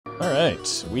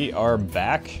Alright, we are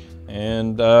back,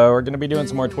 and we're going to be doing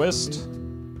some more Twist.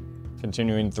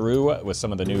 Continuing through with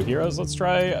some of the new heroes. Let's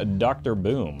try Dr.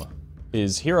 Boom.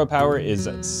 His hero power is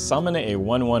summon a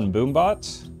 1/1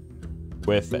 Boombot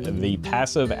with the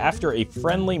passive, after a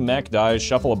friendly mech dies,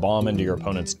 shuffle a bomb into your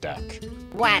opponent's deck.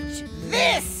 Watch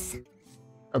this!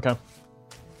 Okay.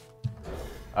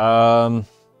 At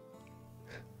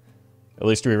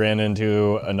least we ran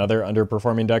into another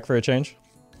underperforming deck for a change.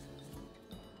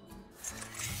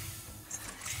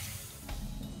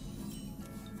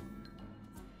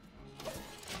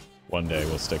 One day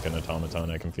we'll stick an automaton,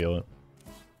 I can feel it.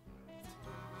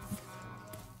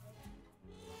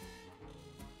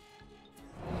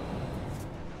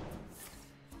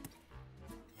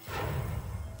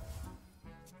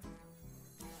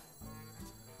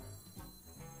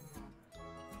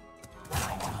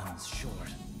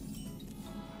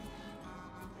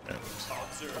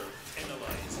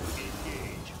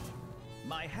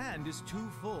 My hand is too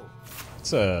full.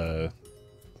 It's a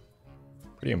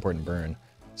pretty important burn.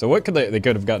 So what could they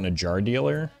could have gotten a jar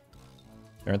dealer?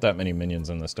 There aren't that many minions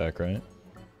in this deck, right?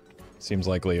 Seems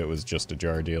likely it was just a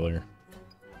jar dealer.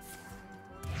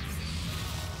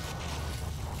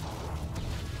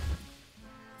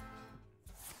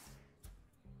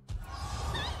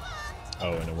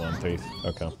 Oh, and a 1/3.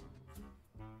 Okay.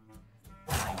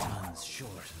 Time's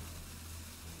short.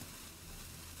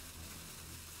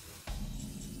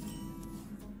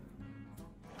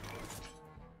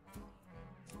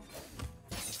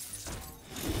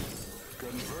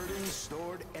 Converting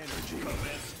stored energy.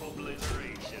 Commence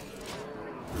obliteration.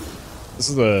 This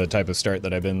is the type of start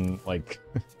that I've been, like,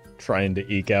 trying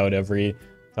to eke out every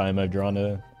time I've drawn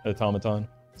a automaton,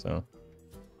 so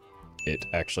it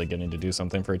actually getting to do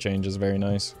something for a change is very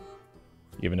nice,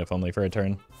 even if only for a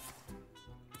turn.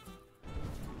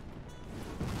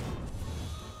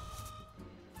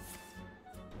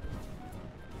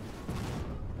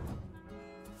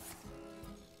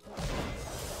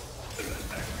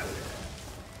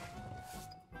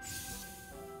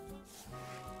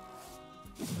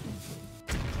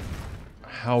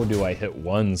 How do I hit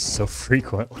ones so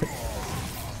frequently?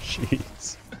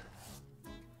 Jeez.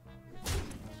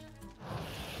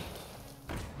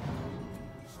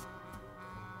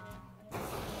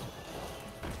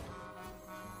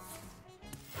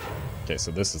 Okay,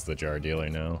 so this is the jar dealer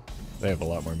now. They have a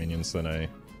lot more minions than I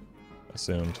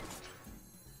assumed.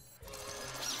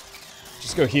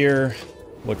 Just go here,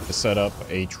 look to set up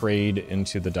a trade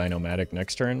into the Dinomatic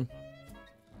next turn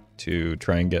to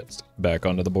try and get back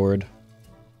onto the board.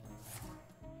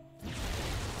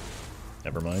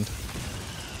 Never mind.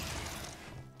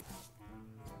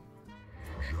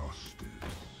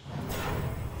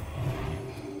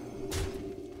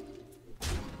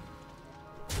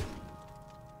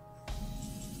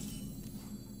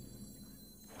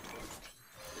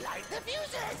 Light the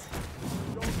fuses!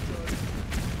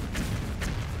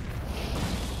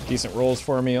 Decent rolls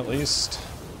for me, at least.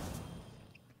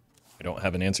 I don't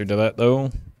have an answer to that,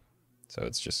 though. So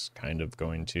it's just kind of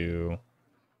going to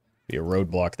be a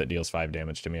roadblock that deals 5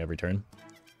 damage to me every turn.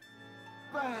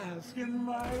 Bask in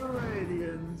my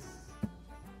radiance.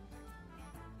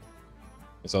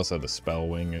 There's also the spell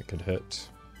wing it could hit.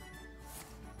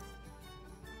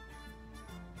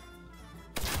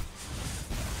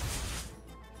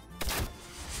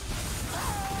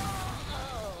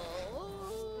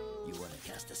 You wanna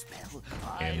cast a spell?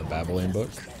 And the Babbling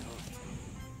Book.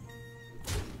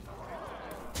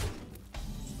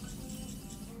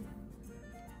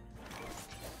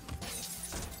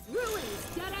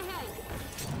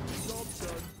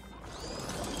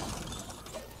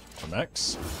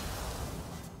 Max.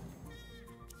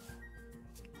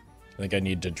 I think I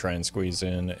need to try and squeeze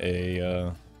in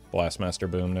a Blastmaster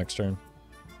Boom next turn.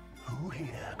 Who here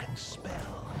can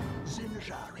spell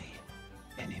Zinjari?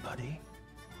 Anybody?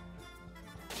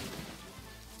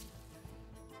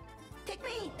 Pick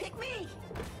me! Pick me!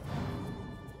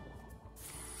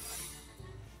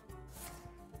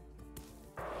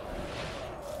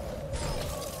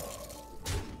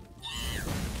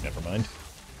 Never mind.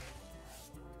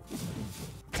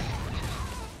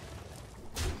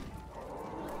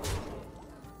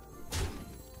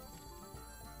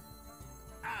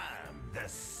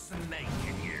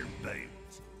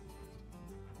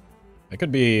 It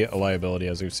could be a liability,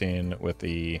 as we've seen with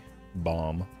the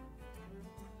bomb.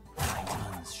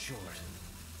 Time's short.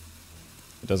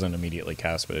 It doesn't immediately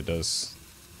cast, but it does.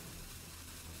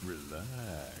 Relax.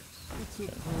 It's a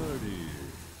party.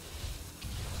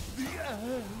 The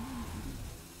end.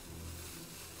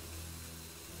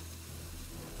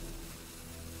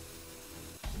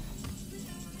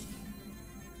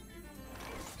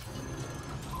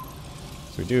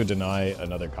 So we do deny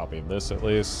another copy of this at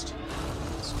least.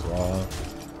 Let's draw.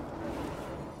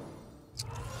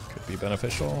 Could be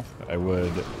beneficial. I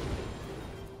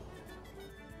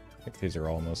think these are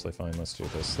all mostly fine. Let's do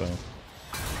this though.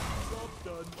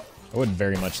 I would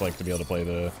very much like to be able to play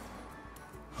the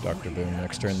Dr. Boom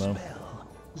next turn though.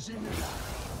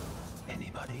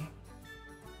 Anybody?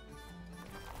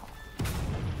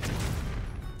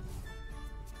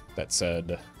 That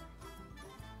said,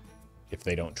 if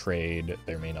they don't trade,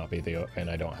 there may not be and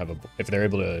I don't have if they're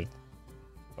able to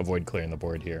avoid clearing the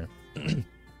board here,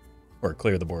 or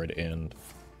clear the board and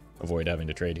avoid having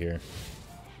to trade here.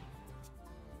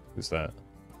 Who's that?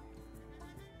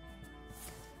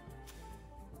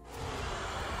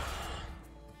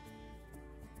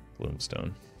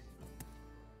 Bloomstone.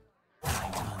 The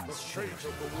fate of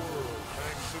the world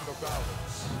hangs in the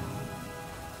balance.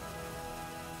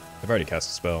 I've already cast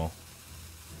a spell.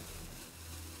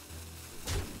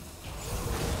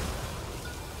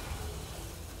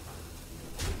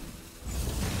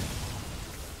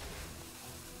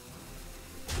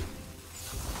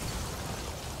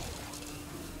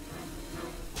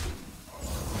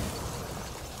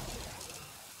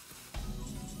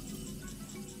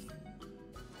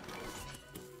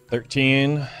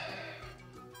 $13.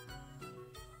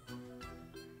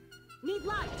 Need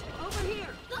light over here.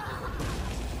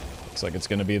 Looks like it's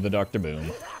gonna be the Dr.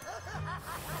 Boom.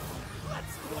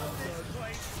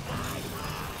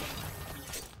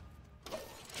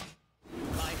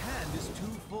 My hand is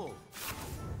too full.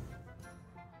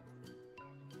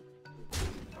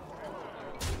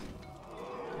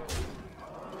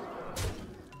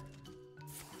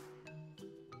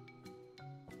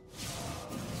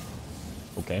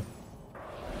 Okay.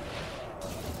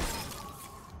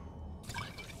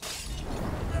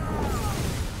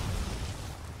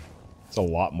 It's a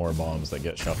lot more bombs that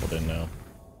get shuffled in now.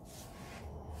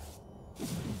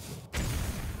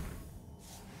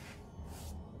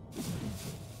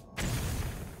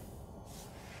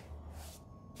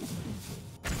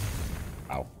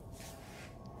 Ow.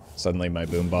 Suddenly my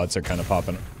boom bots are kind of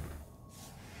popping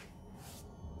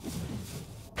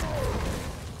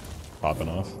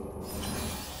off.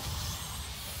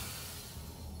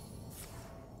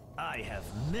 I have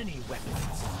many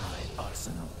weapons in my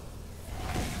arsenal.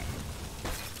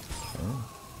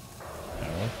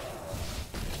 Ow.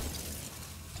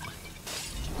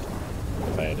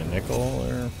 If I had a nickel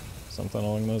or something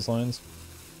along those lines.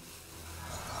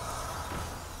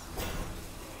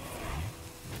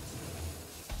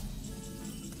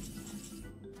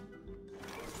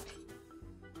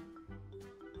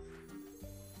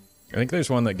 I think there's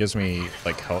one that gives me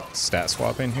like health stat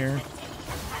swapping here.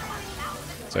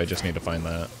 So I just need to find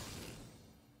that.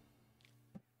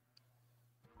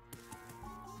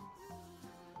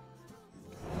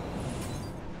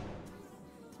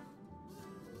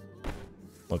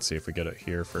 Let's see if we get it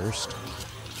here first.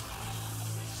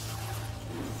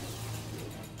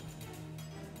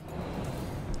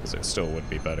 Because it still would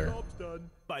be better.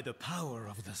 By the power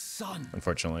of the sun.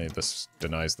 Unfortunately, this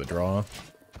denies the draw,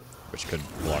 which could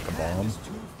block a bomb. Is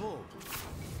too full.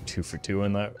 2 for 2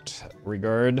 in that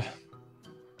regard.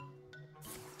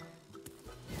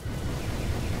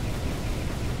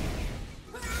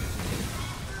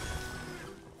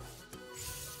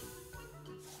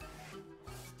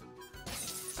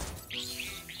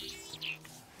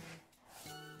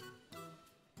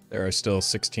 There are still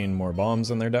 16 more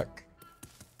bombs in their deck.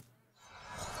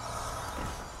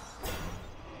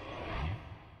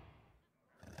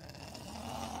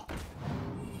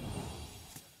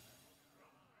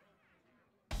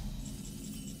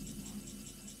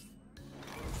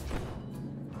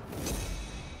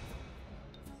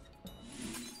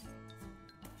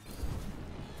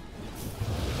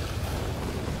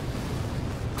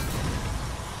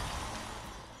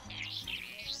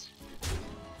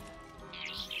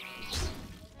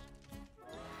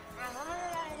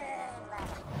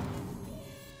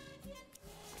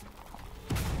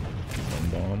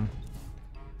 Bomb.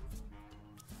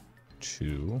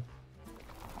 2.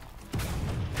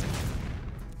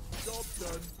 Job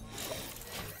done.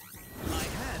 My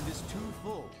hand is too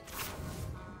full.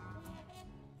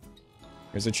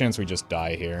 There's a chance we just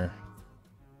die here.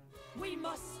 We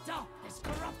must stop this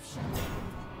corruption.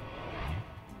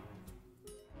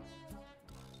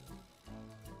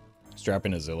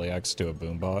 Strapping a Ziliax to a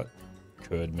boombot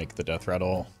could make the death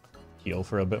rattle heal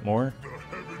for a bit more. The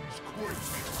heavens quake.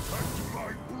 Back to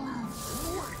my brood.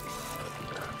 Wake.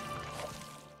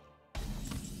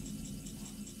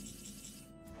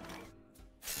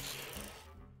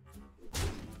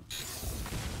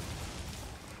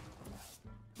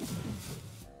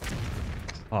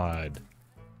 Odd.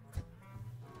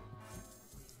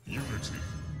 Unity,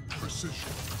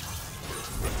 precision,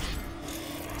 perfection,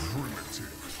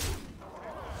 primitive.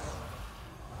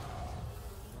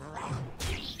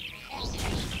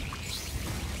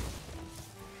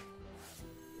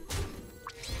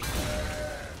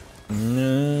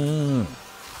 No.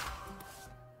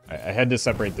 I had to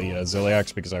separate the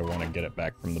Zilliax because I want to get it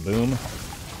back from the boom.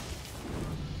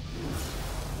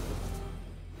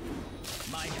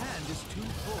 My hand is too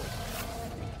full.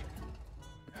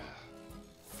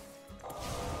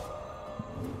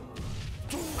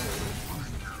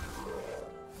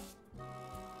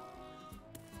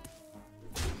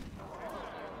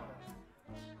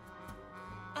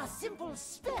 A simple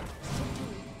spell should do.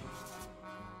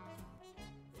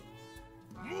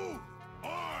 Move! I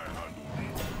handle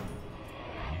these.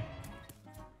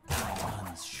 My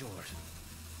gun's short.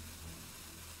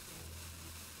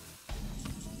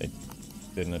 They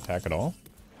didn't attack at all.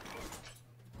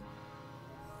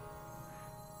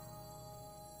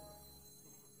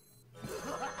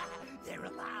 They're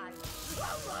alive.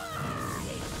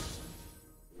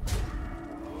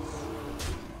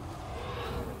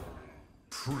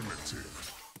 Primitive.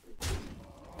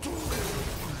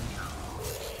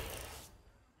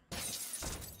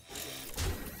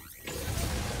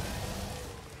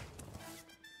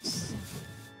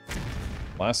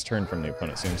 Last turn from the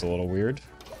opponent seems a little weird.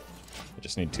 I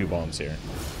just need 2 bombs here.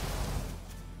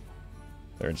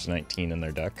 There's 19 in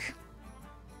their deck.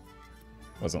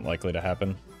 Wasn't likely to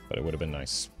happen, but it would have been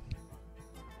nice.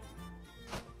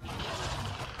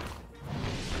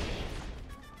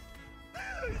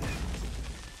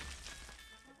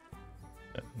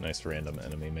 Nice random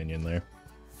enemy minion there.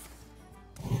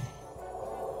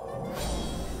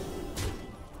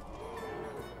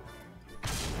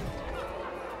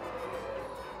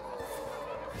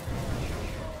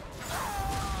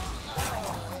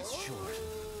 Gun's short.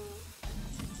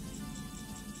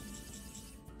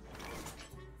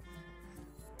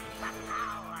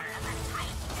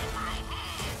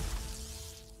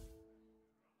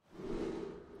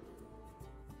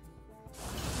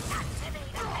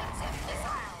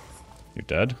 You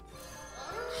dead?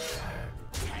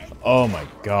 Oh my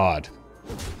god.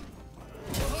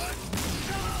 The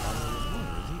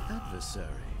adversary.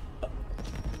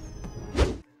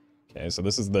 Okay, so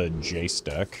this is the Jace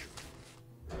deck.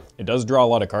 It does draw a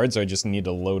lot of cards, so I just need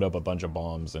to load up a bunch of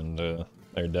bombs into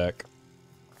their deck.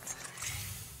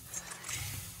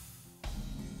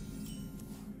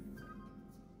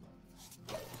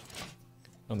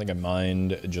 I don't think I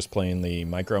mind just playing the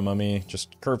Micro Mummy.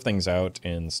 Just curve things out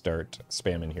and start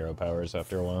spamming hero powers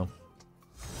after a while.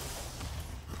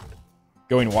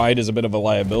 Going wide is a bit of a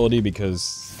liability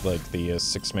because, like, the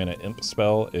 6-mana Imp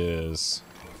spell is...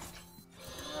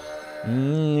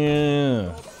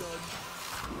 yeah.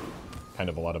 Kind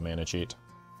of a lot of mana cheat.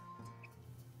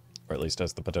 Or at least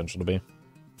has the potential to be.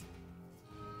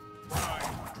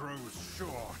 Time grows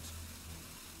short.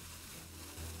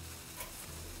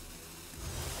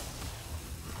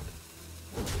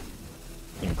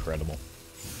 Incredible.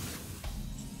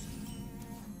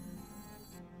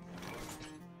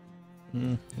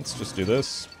 Let's just do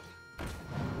this. I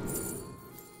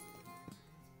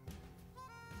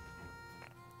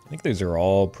think these are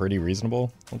all pretty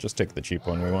reasonable. We'll just take the cheap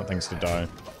one. We want things to die.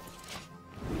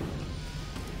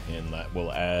 And that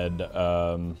will add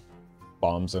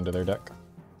bombs into their deck.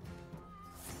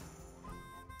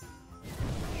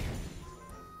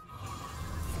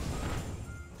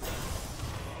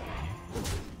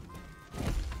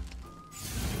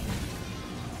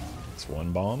 It's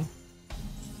 1 bomb.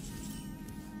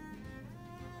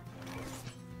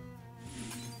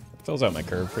 Fills out my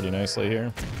curve pretty nicely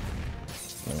here.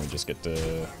 And we just get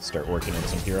to start working in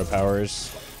some hero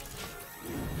powers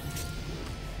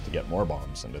to get more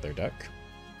bombs into their deck.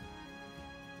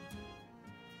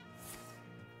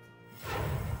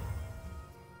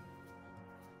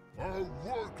 Our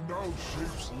work now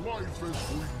shapes life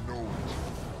as we know it.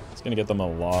 It's going to get them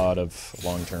a lot of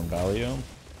long-term value.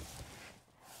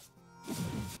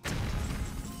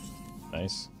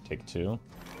 Nice. Take 2.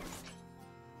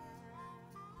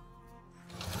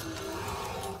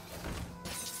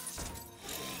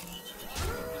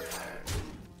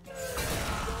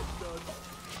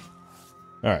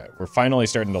 Alright, we're finally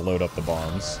starting to load up the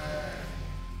bombs.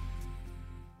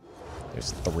 There's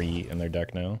 3 in their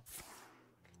deck now.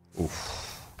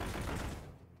 Oof.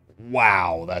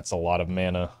 Wow, that's a lot of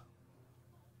mana.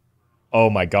 Oh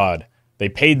my god. They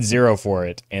paid 0 for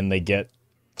it, and they get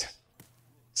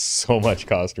so much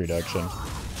cost reduction.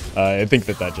 I think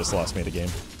that just lost me the game.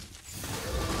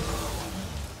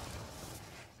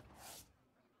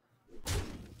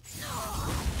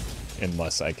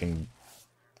 Unless I can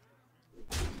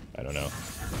I don't know,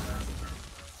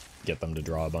 get them to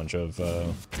draw a bunch of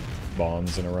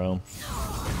bombs in a row.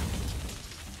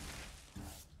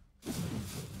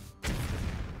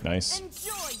 Nice.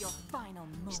 Enjoy your final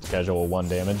moment. Just casual 1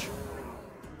 damage.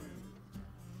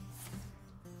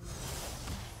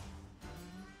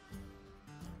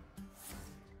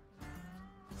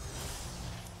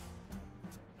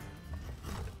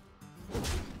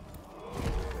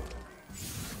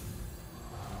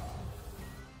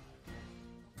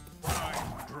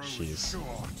 Jeez.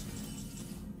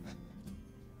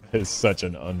 It's such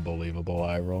an unbelievable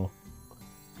eye roll.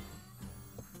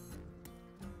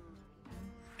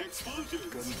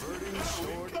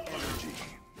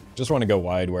 Just want to go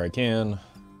wide where I can,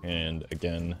 and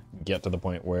again, get to the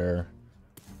point where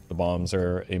the bombs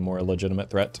are a more legitimate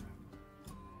threat.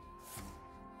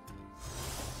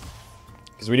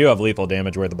 Because we do have lethal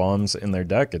damage where the bombs in their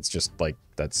deck, it's just like,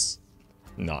 that's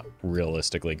not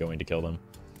realistically going to kill them.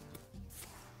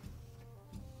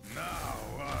 Now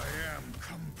I am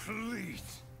complete.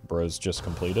 Bro's just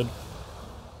completed.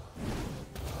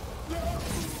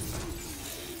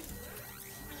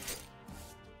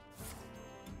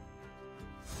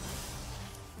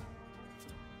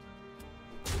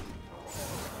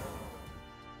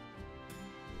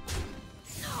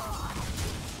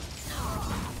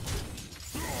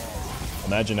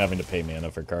 Imagine having to pay mana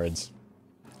for cards.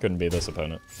 Couldn't be this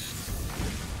opponent.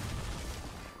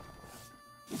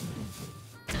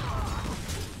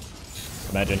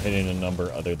 Imagine hitting a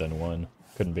number other than 1.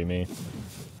 Couldn't be me.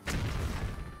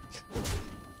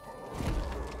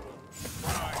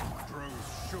 Time grows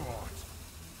short.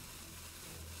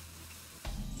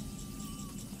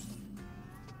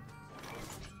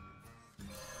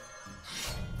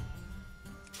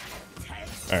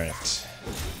 Alright.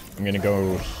 I'm gonna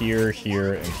go here,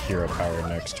 here, and hero power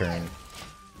next turn.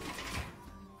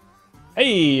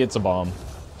 Hey, it's a bomb.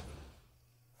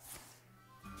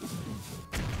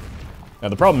 Now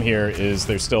the problem here is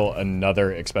there's still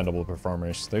another expendable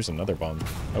performers. There's another bomb.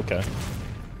 Okay.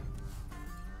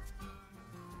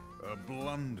 A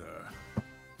blunder.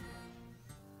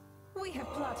 We have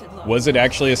plotted long. Was it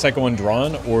actually a second one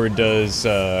drawn, or does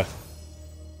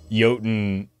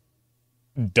Jotun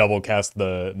double cast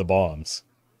the bombs?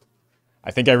 I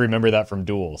think I remember that from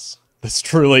Duels. This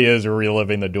truly is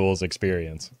reliving the Duels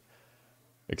experience.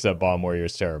 Except Bomb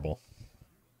Warrior's terrible.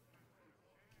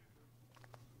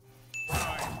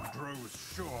 Time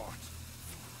grows short.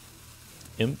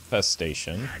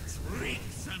 Infestation. Wreak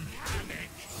some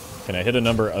havoc. Can I hit a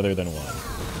number other than 1?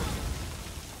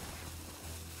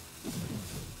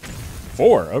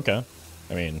 4, okay.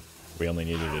 I mean, we only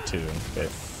needed a 2. Okay.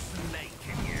 Snake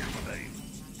in your boot.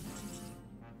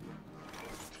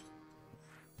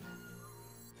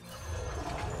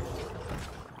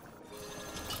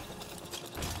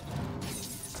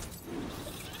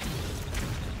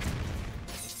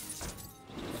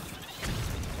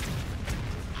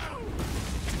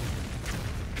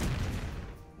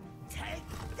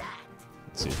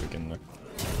 Let's see if we can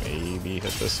maybe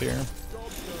hit this here.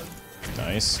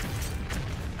 Nice.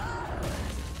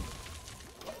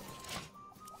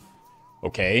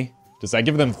 Okay. Does that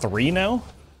give them 3 now?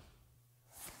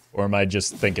 Or am I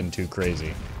just thinking too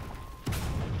crazy?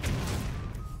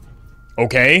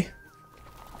 Okay.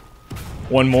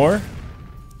 1 more?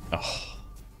 Oh.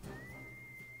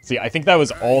 See, I think that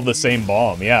was all the same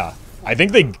bomb, yeah. I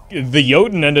think the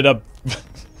Jotun ended up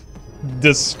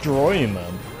destroying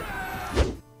them.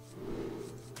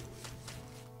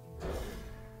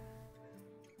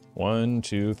 One,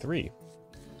 two, 3.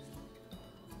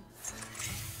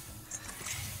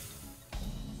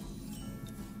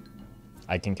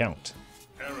 I can count.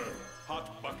 Error.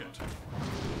 Hot bucket.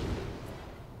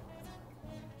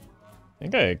 I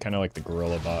think I kind of like the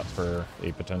Gorilla Bot for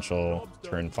a potential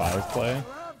turn 5 play. Love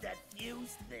that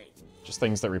fuse thing. Just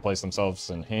things that replace themselves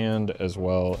in hand, as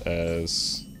well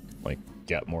as, like,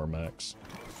 get more mechs.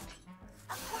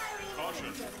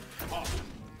 Caution. Hot.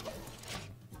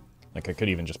 Like, I could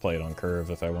even just play it on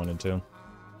curve if I wanted to,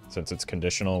 since it's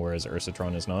conditional, whereas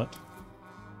Ursatron is not.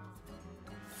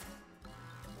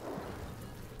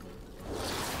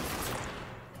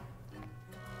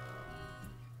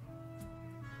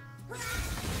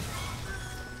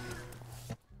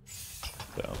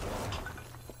 So,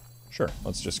 sure,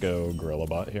 let's just go Gorilla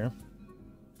Bot here.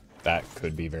 That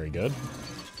could be very good.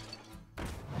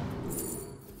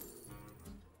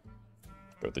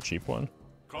 Go with the cheap one.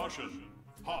 Caution.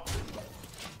 Hot.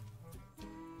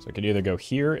 So I could either go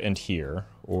here and here,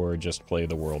 or just play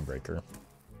the World Breaker.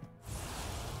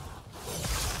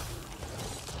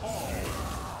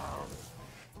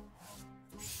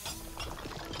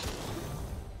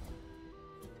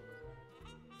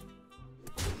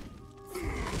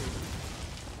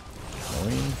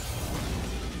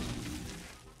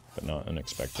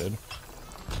 unexpected.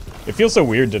 It feels so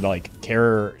weird to, like,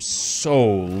 care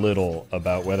so little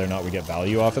about whether or not we get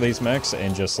value off of these mechs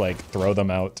and just, like, throw them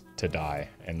out to die.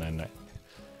 And then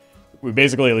we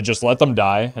basically just let them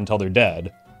die until they're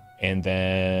dead and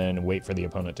then wait for the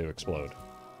opponent to explode.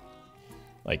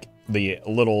 Like, the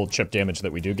little chip damage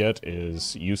that we do get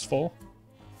is useful.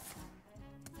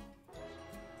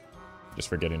 Just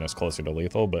for getting us closer to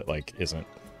lethal, but, like, isn't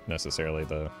necessarily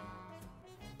the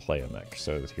play a mech.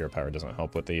 So the hero power doesn't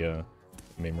help with the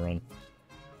meme run.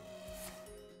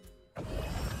 Okay.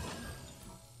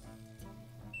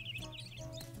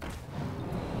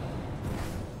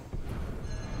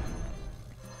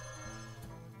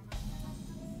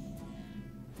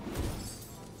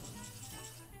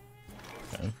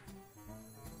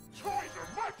 Toys are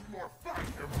much more fun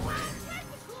to bring.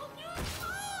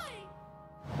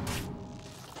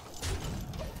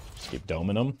 Just keep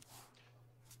doming them.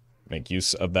 Make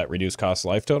use of that reduced cost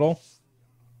life total.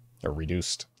 Or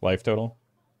reduced life total.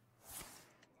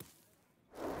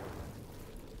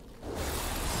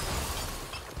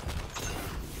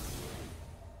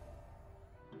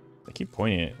 They keep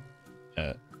pointing it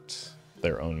at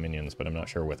their own minions, but I'm not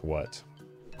sure with what.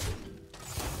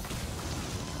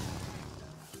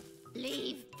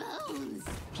 Leave bones,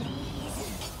 please.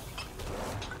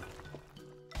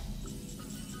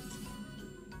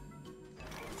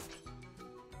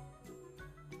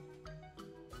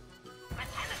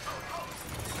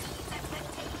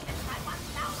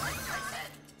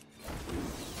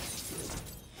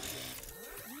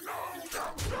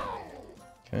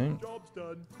 Okay. Job's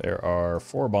done. There are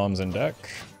 4 bombs in deck.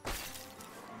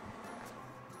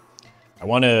 I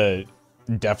want to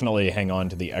definitely hang on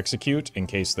to the execute in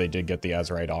case they did get the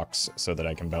Azurite Ox so that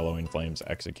I can Bellowing Flames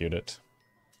execute it.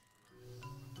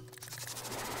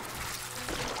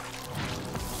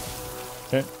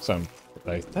 Okay, so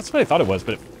that's what I thought it was,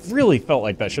 but it really felt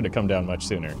like that should have come down much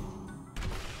sooner.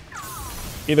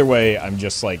 Either way, I'm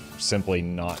just, like, simply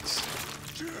not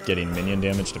getting minion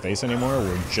damage to face anymore.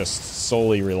 We're just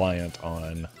solely reliant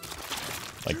on,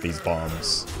 like, these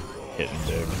bombs hit and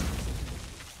dig.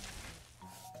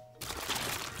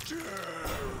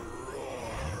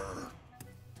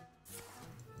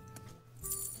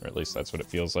 Or at least that's what it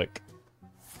feels like.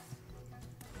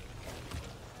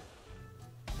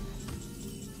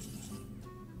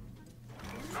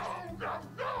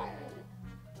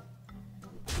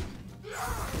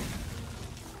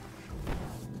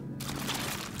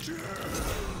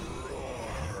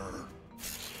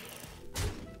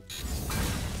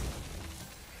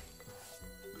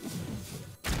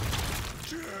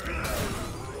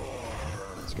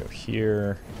 Let's go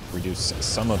here, reduce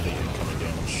some of the incoming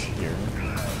damage here.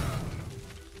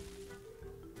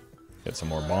 Get some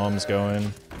more bombs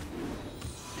going.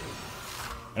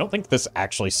 I don't think this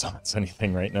actually summons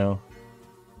anything right now,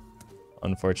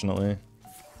 unfortunately.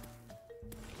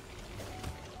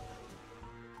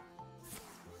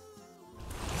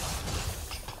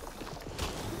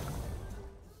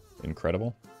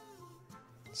 Incredible.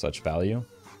 Such value.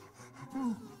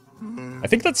 I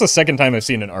think that's the second time I've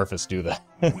seen an Arphis do that.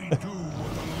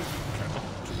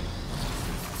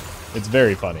 It's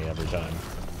very funny every time.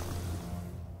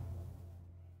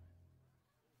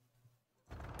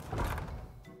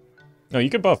 No,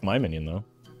 you could buff my minion, though.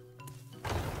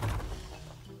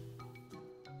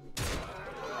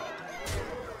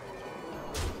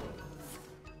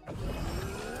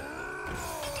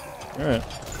 Alright.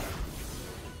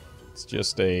 It's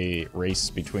just a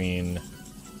race between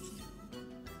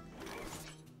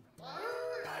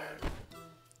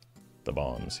the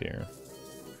bombs here.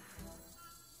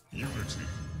 Unity,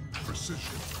 precision,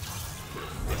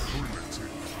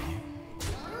 primitive.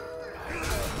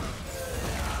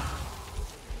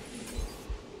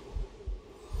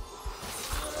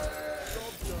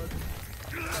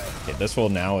 Okay, this will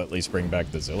now at least bring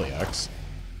back the Ziliax.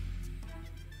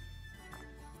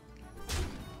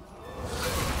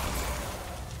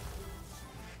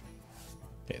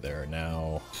 Okay, there are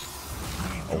now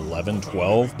 11,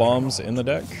 12 bombs in the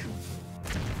deck.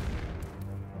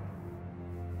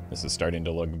 This is starting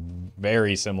to look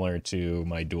very similar to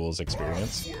my duels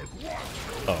experience.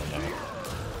 Oh no.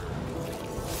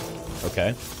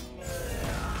 Okay.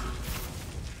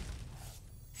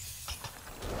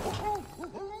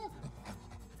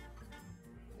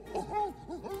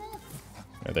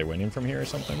 Are they winning from here or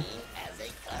something?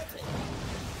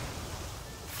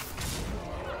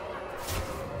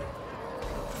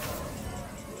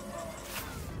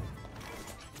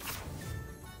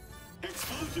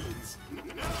 Explosions! Now in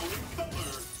cover!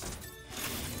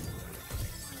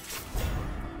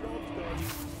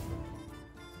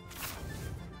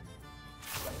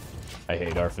 I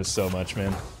hate Arthas so much,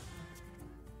 man.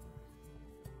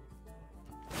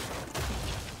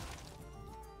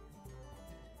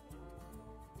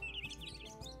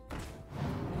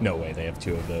 No way they have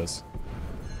 2 of those.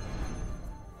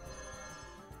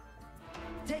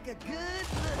 Take a good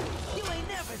look. You ain't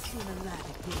never seen a lot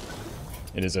of people.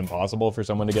 It is impossible for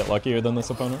someone to get luckier than this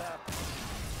opponent.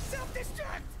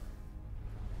 Self-destruct!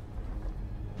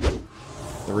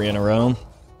 3 in a row.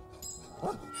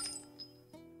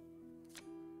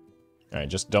 Alright,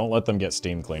 just don't let them get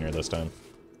Steam Cleaner this time.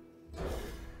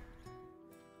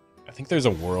 I think there's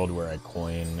a world where I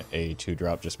coin a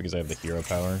 2-drop just because I have the hero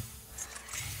power.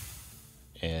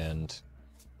 And,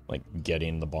 like,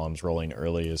 getting the bombs rolling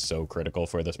early is so critical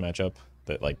for this matchup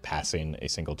that, like, passing a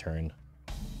single turn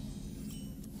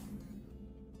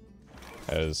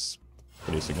has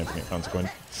pretty significant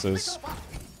consequences.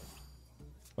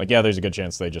 Like, yeah, there's a good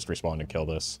chance they just respawn and kill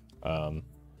this.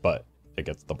 But it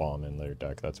gets the bomb in their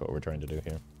deck. That's what we're trying to do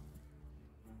here.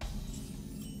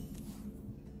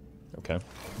 Okay.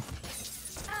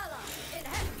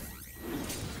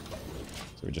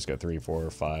 So we just got 3,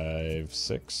 4, 5,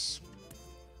 6.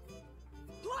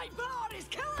 Lightboard is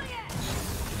killing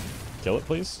it! Kill it,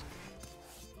 please.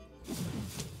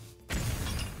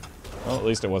 Well, at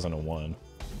least it wasn't a 1.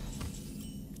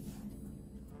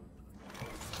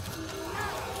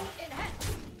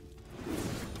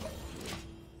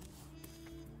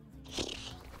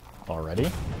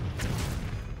 Already?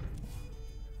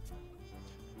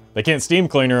 They can't Steam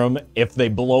Cleaner them if they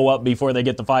blow up before they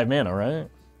get the 5 mana, right?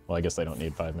 Well, I guess they don't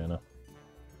need 5 mana.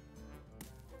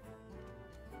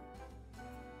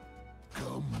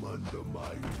 Come under my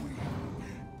wing.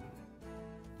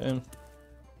 And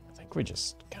I think we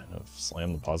just kind of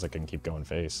slam the Posic and keep going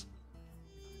face.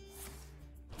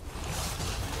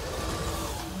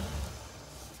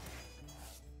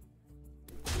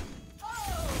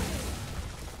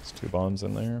 There's 2 bombs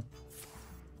in there.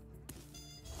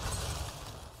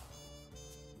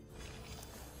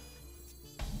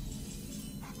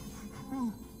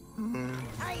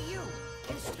 Hey, you!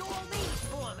 Install these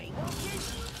for me, won't you?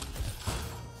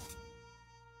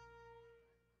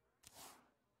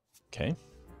 Okay.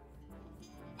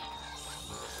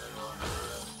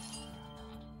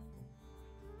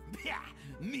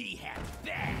 Me have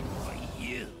that for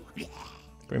you. I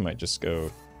think we might just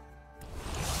go...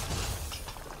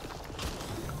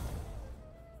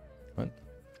 What?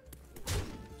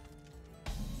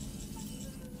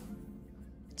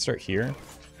 Start here.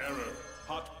 Error.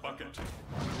 Hot bucket.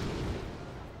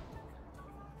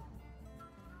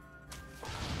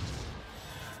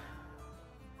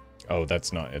 Oh,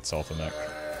 that's not itself a mech.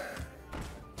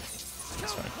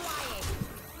 That's fine.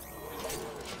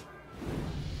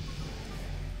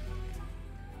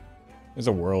 There's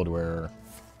a world where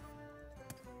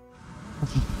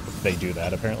they do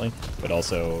that, apparently, but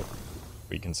also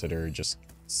we consider just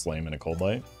slamming a Cold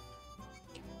Light.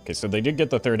 Okay, so they did get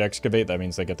the 3rd Excavate. That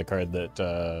means they get the card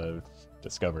that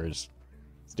discovers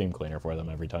Steam Cleaner for them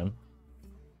every time.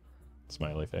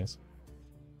 Smiley face.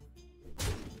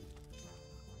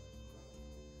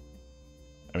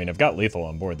 I mean, I've got Lethal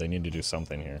on board. They need to do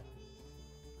something here.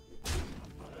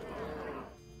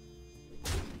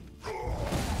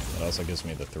 That also gives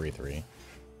me the 3/3.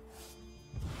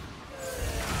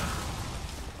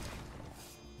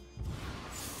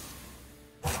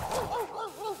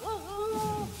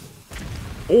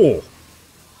 Oh!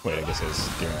 Wait, I guess I was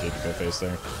guaranteed to go face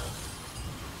there.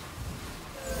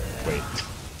 Wait.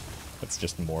 That's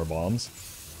just more bombs?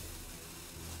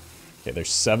 Okay,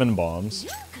 there's 7 bombs. You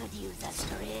could use a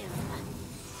scrim.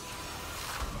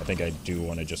 I think I do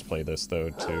want to just play this,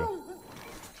 though, to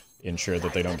ensure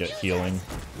that they don't get healing.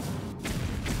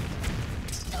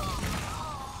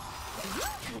 You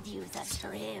could use a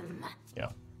scrim. Yeah.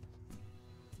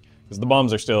 Because the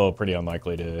bombs are still pretty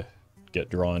unlikely to get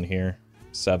drawn here.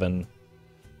 7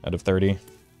 out of 30.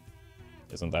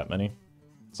 Isn't that many?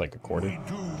 It's like a quarter.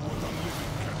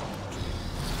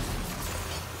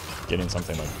 Getting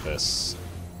something like this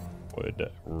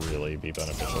would really be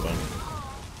beneficial then.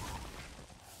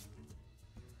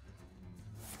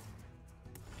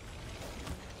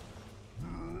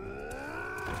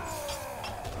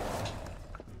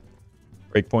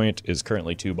 Breakpoint is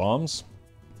currently 2 bombs.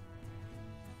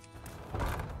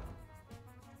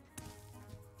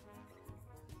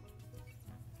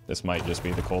 This might just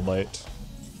be the Cold Light.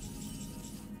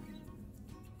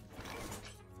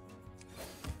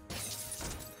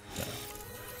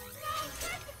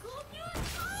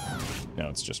 No,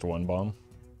 it's just 1 bomb.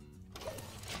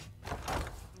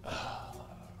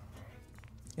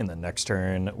 In the next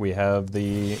turn, we have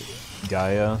the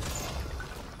Gaia.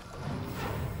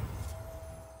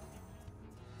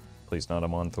 Please not a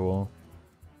Monthul.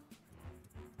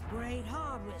 Great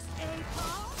harvest, eh,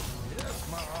 Paul? Yes,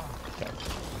 Ma. Okay.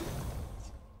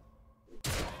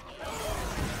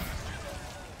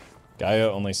 Gaia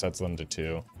only sets them to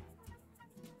 2.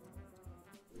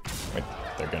 Wait,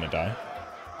 they're gonna die?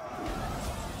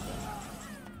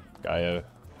 Gaia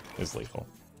is lethal.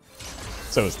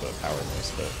 So is the power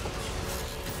moose, but...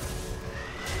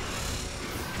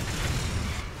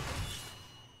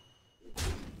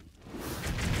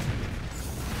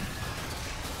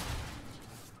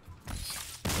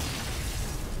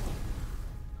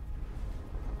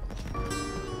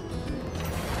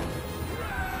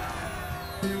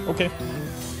 Okay.